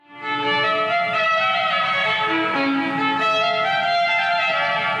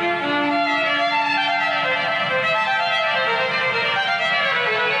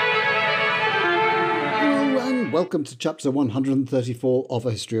Welcome to chapter 134 of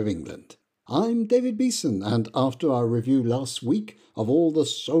A History of England. I'm David Beeson, and after our review last week of all the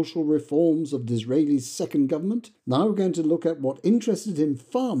social reforms of Disraeli's second government, now we're going to look at what interested him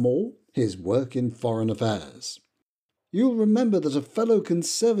far more, his work in foreign affairs. You'll remember that a fellow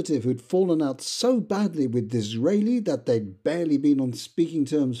Conservative who'd fallen out so badly with Disraeli that they'd barely been on speaking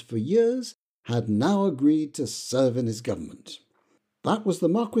terms for years had now agreed to serve in his government. That was the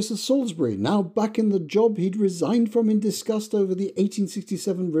Marquis of Salisbury, now back in the job he'd resigned from in disgust over the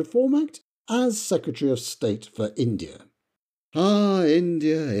 1867 Reform Act as Secretary of State for India. Ah,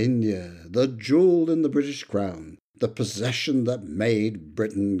 India, India, the jewel in the British crown, the possession that made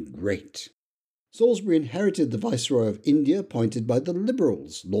Britain great. Salisbury inherited the Viceroy of India appointed by the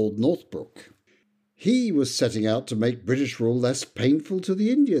Liberals, Lord Northbrook. He was setting out to make British rule less painful to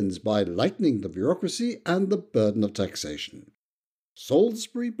the Indians by lightening the bureaucracy and the burden of taxation.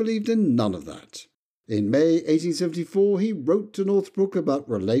 Salisbury believed in none of that. In May 1874 he wrote to Northbrook about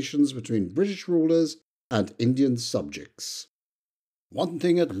relations between British rulers and Indian subjects. One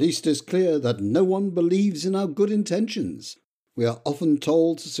thing at least is clear, that no one believes in our good intentions. We are often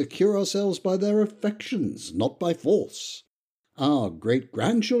told to secure ourselves by their affections, not by force. Our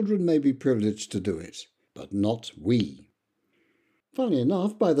great-grandchildren may be privileged to do it, but not we. Funnily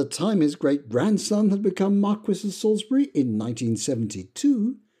enough, by the time his great-grandson had become Marquis of Salisbury in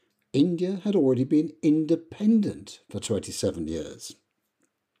 1972, India had already been independent for 27 years.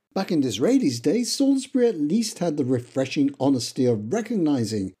 Back in Disraeli's day, Salisbury at least had the refreshing honesty of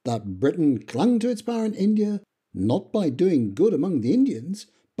recognising that Britain clung to its power in India not by doing good among the Indians,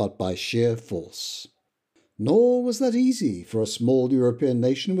 but by sheer force. Nor was that easy for a small European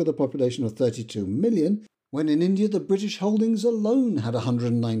nation with a population of 32 million, when in India the British holdings alone had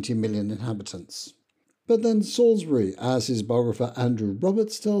 190 million inhabitants. But then Salisbury, as his biographer Andrew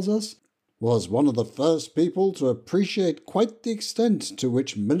Roberts tells us, was one of the first people to appreciate quite the extent to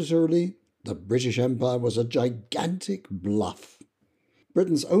which militarily the British Empire was a gigantic bluff.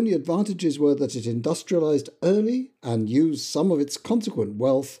 Britain's only advantages were that it industrialised early and used some of its consequent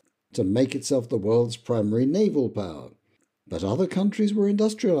wealth to make itself the world's primary naval power. But other countries were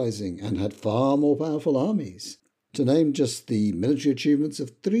industrialising and had far more powerful armies. To name just the military achievements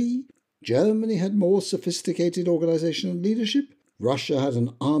of three, Germany had more sophisticated organisation and leadership, Russia had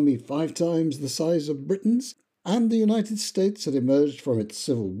an army 5 times the size of Britain's, and the United States had emerged from its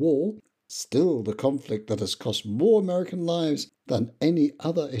Civil War, still the conflict that has cost more American lives than any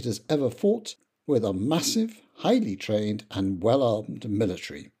other it has ever fought, with a massive, highly trained and well-armed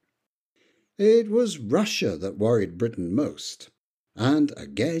military. It was Russia that worried Britain most, and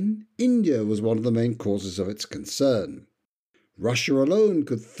again India was one of the main causes of its concern. Russia alone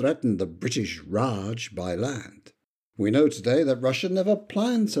could threaten the British Raj by land. We know today that Russia never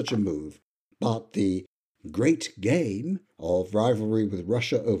planned such a move, but the great game of rivalry with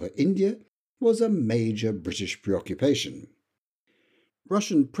Russia over India was a major British preoccupation.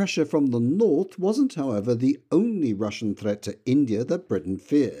 Russian pressure from the north wasn't, however, the only Russian threat to India that Britain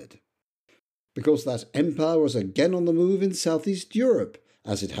feared, because that empire was again on the move in southeast Europe,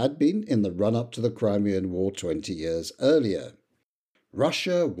 as it had been in the run-up to the Crimean War 20 years earlier.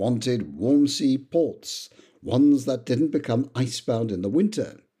 Russia wanted warm sea ports, ones that didn't become icebound in the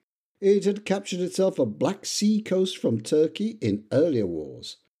winter. It had captured itself a Black Sea coast from Turkey in earlier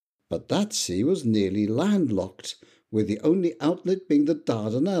wars, but that sea was nearly landlocked, with the only outlet being the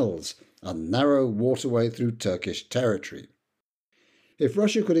Dardanelles, a narrow waterway through Turkish territory. If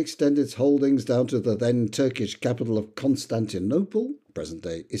Russia could extend its holdings down to the then Turkish capital of Constantinople,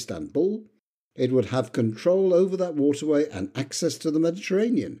 present-day Istanbul, it would have control over that waterway and access to the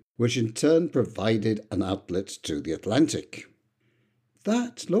Mediterranean, which in turn provided an outlet to the Atlantic.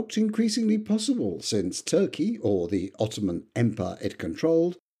 That looked increasingly possible, since Turkey, or the Ottoman Empire it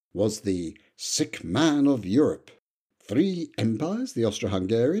controlled, was the sick man of Europe. 3 empires, the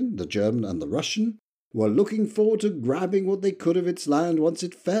Austro-Hungarian, the German and the Russian, were looking forward to grabbing what they could of its land once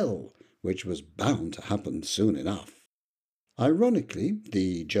it fell, which was bound to happen soon enough. Ironically,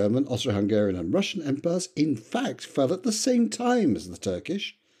 the German, Austro-Hungarian and Russian empires in fact fell at the same time as the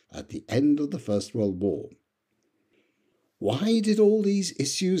Turkish, at the end of the First World War. Why did all these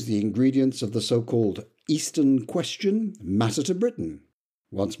issues, the ingredients of the so-called Eastern Question, matter to Britain?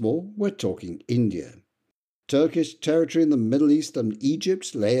 Once more, we're talking India. Turkish territory in the Middle East and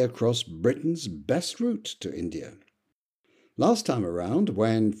Egypt lay across Britain's best route to India. Last time around,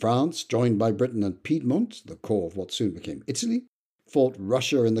 when France, joined by Britain and Piedmont, the core of what soon became Italy, fought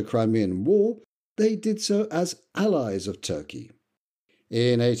Russia in the Crimean War, they did so as allies of Turkey.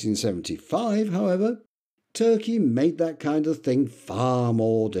 In 1875, however, Turkey made that kind of thing far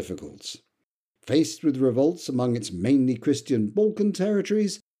more difficult. Faced with revolts among its mainly Christian Balkan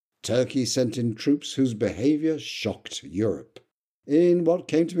territories, Turkey sent in troops whose behaviour shocked Europe. In what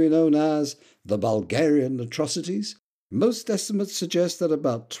came to be known as the Bulgarian atrocities, most estimates suggest that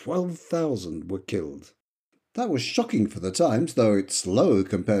about 12,000 were killed. That was shocking for the times, though it's low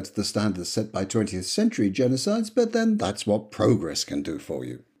compared to the standards set by 20th century genocides, but then that's what progress can do for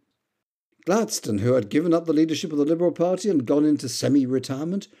you. Gladstone, who had given up the leadership of the Liberal Party and gone into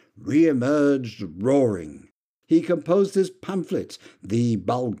semi-retirement, re-emerged roaring. He composed his pamphlet, The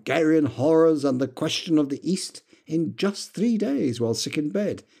Bulgarian Horrors and the Question of the East, in just 3 days while sick in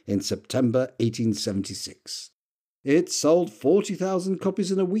bed in September 1876. It sold 40,000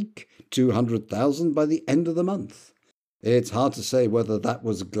 copies in a week, 200,000 by the end of the month. It's hard to say whether that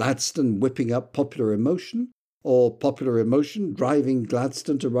was Gladstone whipping up popular emotion, or popular emotion driving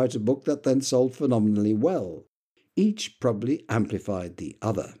Gladstone to write a book that then sold phenomenally well. Each probably amplified the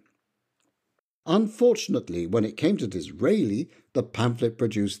other. Unfortunately, when it came to Disraeli, the pamphlet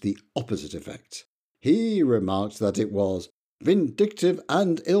produced the opposite effect. He remarked that it was vindictive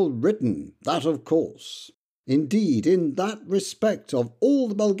and ill-written, that of course. Indeed, in that respect, of all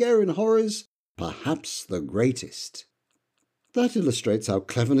the Bulgarian horrors, perhaps the greatest. That illustrates how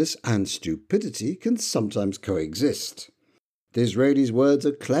cleverness and stupidity can sometimes coexist. Disraeli's words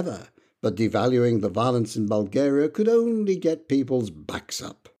are clever, but devaluing the violence in Bulgaria could only get people's backs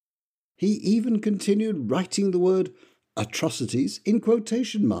up. He even continued writing the word atrocities in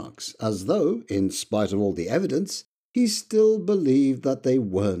quotation marks, as though, in spite of all the evidence, he still believed that they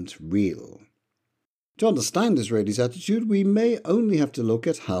weren't real. To understand Disraeli's attitude, we may only have to look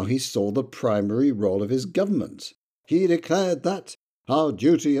at how he saw the primary role of his government. He declared that our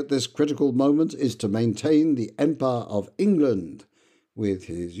duty at this critical moment is to maintain the Empire of England, with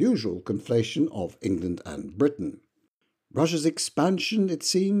his usual conflation of England and Britain. Russia's expansion, it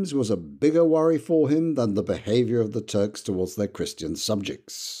seems, was a bigger worry for him than the behaviour of the Turks towards their Christian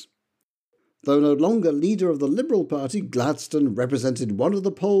subjects. Though no longer leader of the Liberal Party, Gladstone represented one of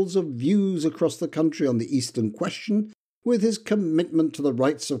the poles of views across the country on the Eastern question, with his commitment to the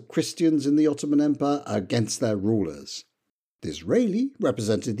rights of Christians in the Ottoman Empire against their rulers. Disraeli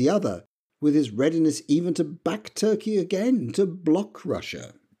represented the other, with his readiness even to back Turkey again, to block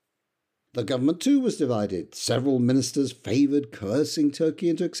Russia. The government too was divided. Several ministers favoured coercing Turkey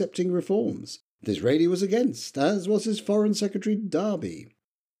into accepting reforms. Disraeli was against, as was his Foreign Secretary Derby.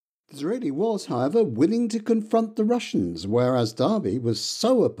 Disraeli was, however, willing to confront the Russians, whereas Derby was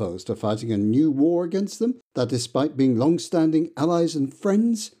so opposed to fighting a new war against them that despite being long-standing allies and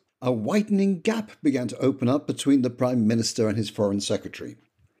friends, a widening gap began to open up between the Prime Minister and his Foreign Secretary.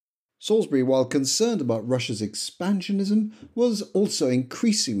 Salisbury, while concerned about Russia's expansionism, was also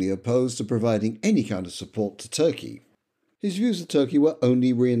increasingly opposed to providing any kind of support to Turkey. His views of Turkey were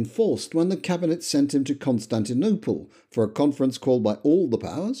only reinforced when the cabinet sent him to Constantinople for a conference called by all the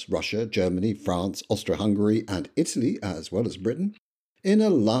powers, Russia, Germany, France, Austria-Hungary and Italy, as well as Britain, in a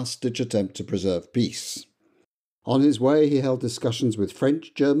last-ditch attempt to preserve peace. On his way, he held discussions with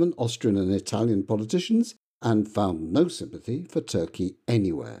French, German, Austrian and Italian politicians and found no sympathy for Turkey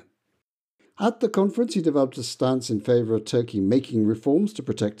anywhere. At the conference, he developed a stance in favour of Turkey making reforms to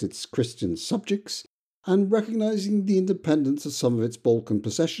protect its Christian subjects and recognising the independence of some of its Balkan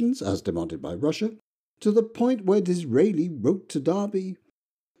possessions, as demanded by Russia, to the point where Disraeli wrote to Derby,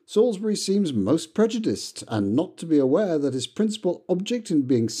 Salisbury seems most prejudiced and not to be aware that his principal object in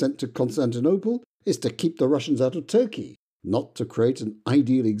being sent to Constantinople is to keep the Russians out of Turkey, not to create an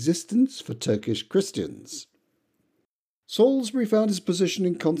ideal existence for Turkish Christians. Salisbury found his position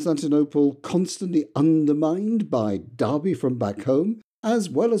in Constantinople constantly undermined by Derby from back home, as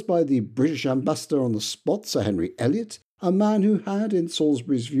well as by the British ambassador on the spot, Sir Henry Elliot, a man who had, in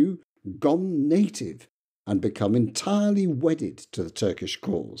Salisbury's view, gone native and become entirely wedded to the Turkish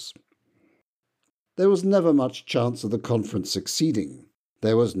cause. There was never much chance of the conference succeeding.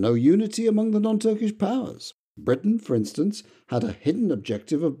 There was no unity among the non-Turkish powers. Britain, for instance, had a hidden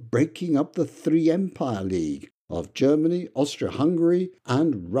objective of breaking up the Three-Empire League of Germany, Austria-Hungary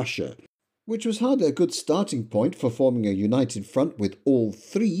and Russia, which was hardly a good starting point for forming a united front with all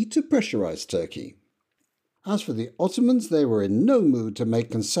three to pressurise Turkey. As for the Ottomans, they were in no mood to make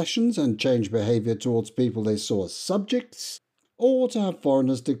concessions and change behaviour towards people they saw as subjects, or to have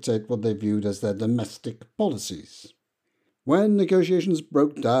foreigners dictate what they viewed as their domestic policies. When negotiations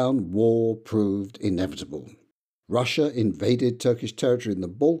broke down, war proved inevitable. Russia invaded Turkish territory in the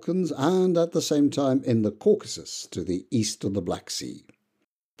Balkans and at the same time in the Caucasus to the east of the Black Sea.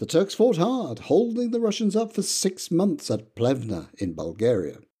 The Turks fought hard, holding the Russians up for 6 months at Plevna in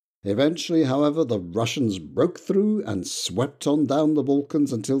Bulgaria. Eventually, however, the Russians broke through and swept on down the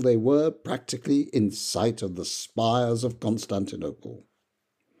Balkans until they were practically in sight of the spires of Constantinople.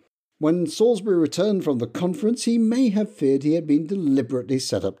 When Salisbury returned from the conference, he may have feared he had been deliberately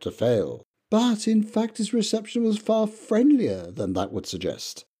set up to fail. But in fact his reception was far friendlier than that would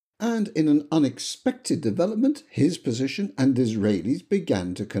suggest. And in an unexpected development, his position and Disraeli's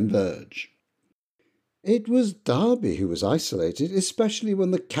began to converge. It was Derby who was isolated, especially when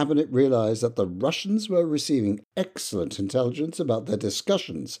the cabinet realised that the Russians were receiving excellent intelligence about their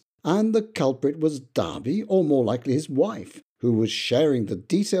discussions, and the culprit was Derby, or more likely his wife, who was sharing the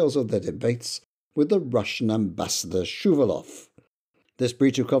details of their debates with the Russian ambassador Shuvalov. This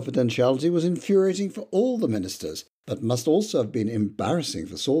breach of confidentiality was infuriating for all the ministers, but must also have been embarrassing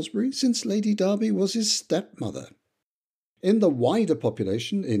for Salisbury, since Lady Derby was his stepmother. In the wider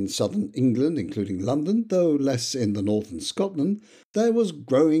population in southern England, including London, though less in the north and Scotland, there was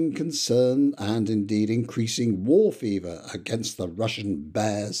growing concern and indeed increasing war fever against the Russian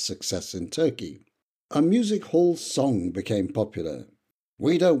bear's success in Turkey. A music hall song became popular.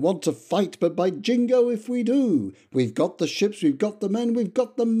 "We don't want to fight, but by Jingo if we do. We've got the ships, we've got the men, we've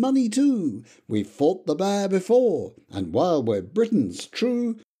got the money too. We've fought the bear before, and while we're Britons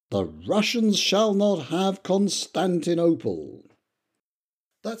true, the Russians shall not have Constantinople."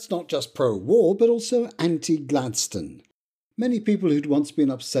 That's not just pro-war, but also anti-Gladstone. Many people who'd once been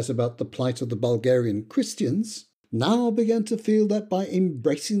upset about the plight of the Bulgarian Christians now began to feel that by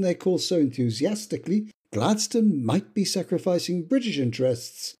embracing their cause so enthusiastically, Gladstone might be sacrificing British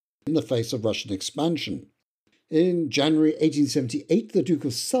interests in the face of Russian expansion. In January 1878, the Duke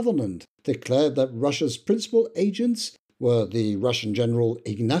of Sutherland declared that Russia's principal agents were the Russian general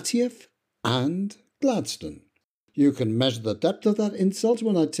Ignatieff and Gladstone. You can measure the depth of that insult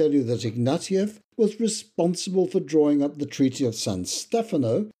when I tell you that Ignatieff was responsible for drawing up the Treaty of San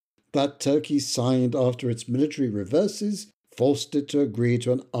Stefano that Turkey signed after its military reverses forced it to agree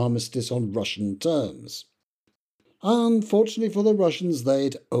to an armistice on Russian terms. Unfortunately for the Russians,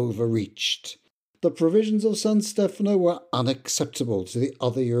 they'd overreached. The provisions of San Stefano were unacceptable to the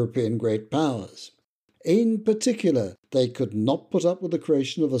other European great powers. In particular, they could not put up with the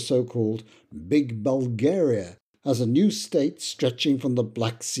creation of a so-called Big Bulgaria as a new state stretching from the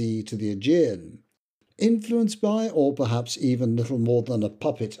Black Sea to the Aegean. Influenced by, or perhaps even little more than a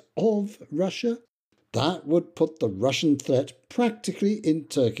puppet of, Russia, that would put the Russian threat practically in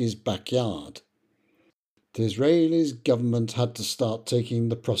Turkey's backyard. The Israeli government had to start taking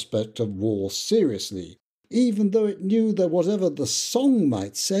the prospect of war seriously, even though it knew that whatever the song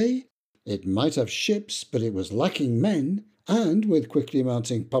might say, it might have ships, but it was lacking men, and with quickly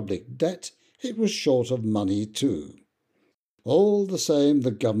mounting public debt, it was short of money too. All the same,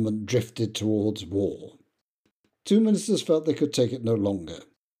 the government drifted towards war. Two ministers felt they could take it no longer.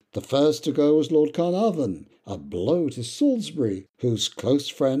 The first to go was Lord Carnarvon, a blow to Salisbury, whose close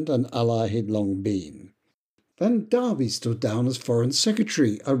friend and ally he'd long been. Then Derby stood down as Foreign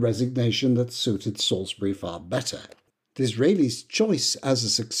Secretary, a resignation that suited Salisbury far better. Disraeli's choice as a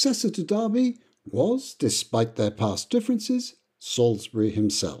successor to Derby was, despite their past differences, Salisbury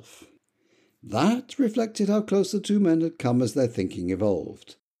himself. That reflected how close the two men had come as their thinking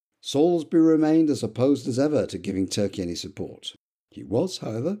evolved. Salisbury remained as opposed as ever to giving Turkey any support. He was,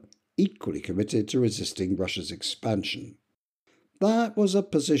 however, equally committed to resisting Russia's expansion. That was a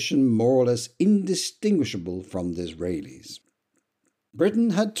position more or less indistinguishable from Disraeli's.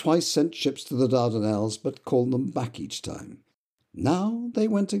 Britain had twice sent ships to the Dardanelles, but called them back each time. Now they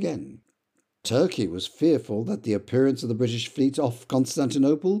went again. Turkey was fearful that the appearance of the British fleet off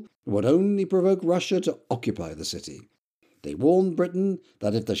Constantinople would only provoke Russia to occupy the city. They warned Britain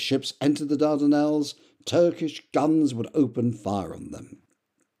that if the ships entered the Dardanelles, Turkish guns would open fire on them.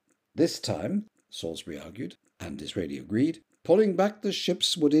 This time, Salisbury argued, and Disraeli agreed, pulling back the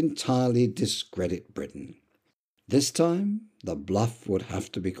ships would entirely discredit Britain. This time, the bluff would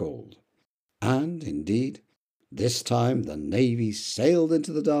have to be called. And, indeed, this time the navy sailed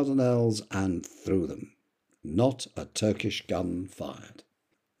into the Dardanelles and through them. Not a Turkish gun fired.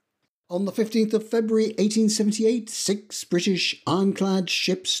 On the 15th of February 1878, 6 British ironclad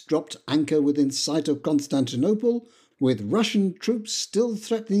ships dropped anchor within sight of Constantinople, with Russian troops still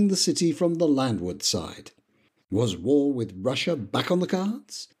threatening the city from the landward side. Was war with Russia back on the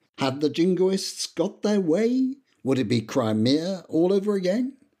cards? Had the Jingoists got their way? Would it be Crimea all over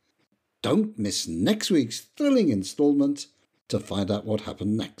again? Don't miss next week's thrilling instalment to find out what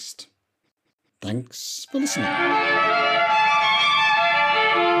happened next. Thanks for listening.